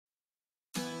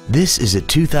This is a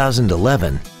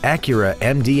 2011 Acura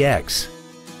MDX.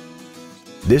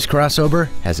 This crossover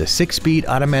has a 6-speed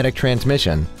automatic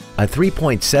transmission, a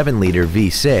 3.7-liter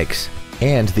V6,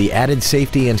 and the added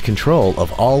safety and control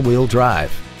of all-wheel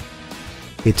drive.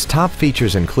 Its top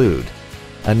features include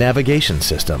a navigation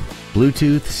system,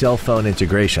 Bluetooth cell phone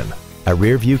integration, a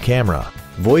rear-view camera,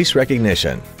 voice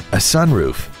recognition, a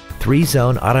sunroof,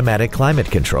 3-zone automatic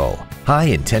climate control,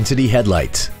 high-intensity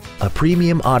headlights, a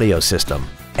premium audio system,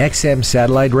 XM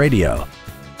satellite radio,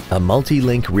 a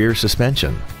multi-link rear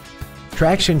suspension,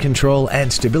 traction control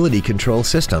and stability control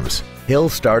systems, hill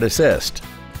start assist,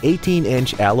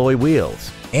 18-inch alloy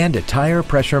wheels, and a tire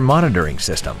pressure monitoring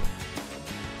system.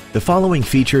 The following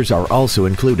features are also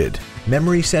included: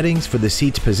 memory settings for the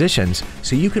seat's positions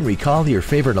so you can recall your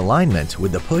favorite alignments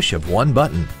with the push of one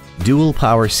button, dual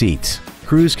power seats,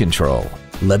 cruise control,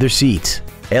 leather seats,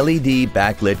 LED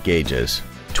backlit gauges,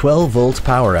 12-volt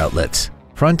power outlets,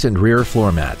 front and rear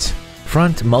floor mats,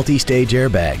 front multi-stage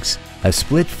airbags, a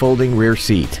split folding rear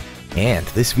seat, and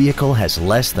this vehicle has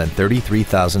less than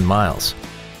 33,000 miles.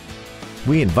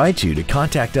 We invite you to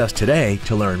contact us today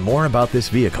to learn more about this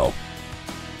vehicle.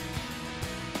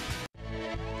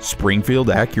 Springfield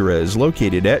Acura is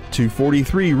located at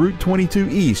 243 Route 22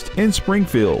 East in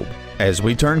Springfield. As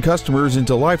we turn customers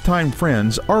into lifetime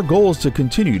friends, our goal is to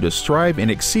continue to strive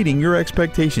in exceeding your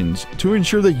expectations to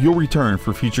ensure that you'll return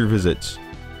for future visits.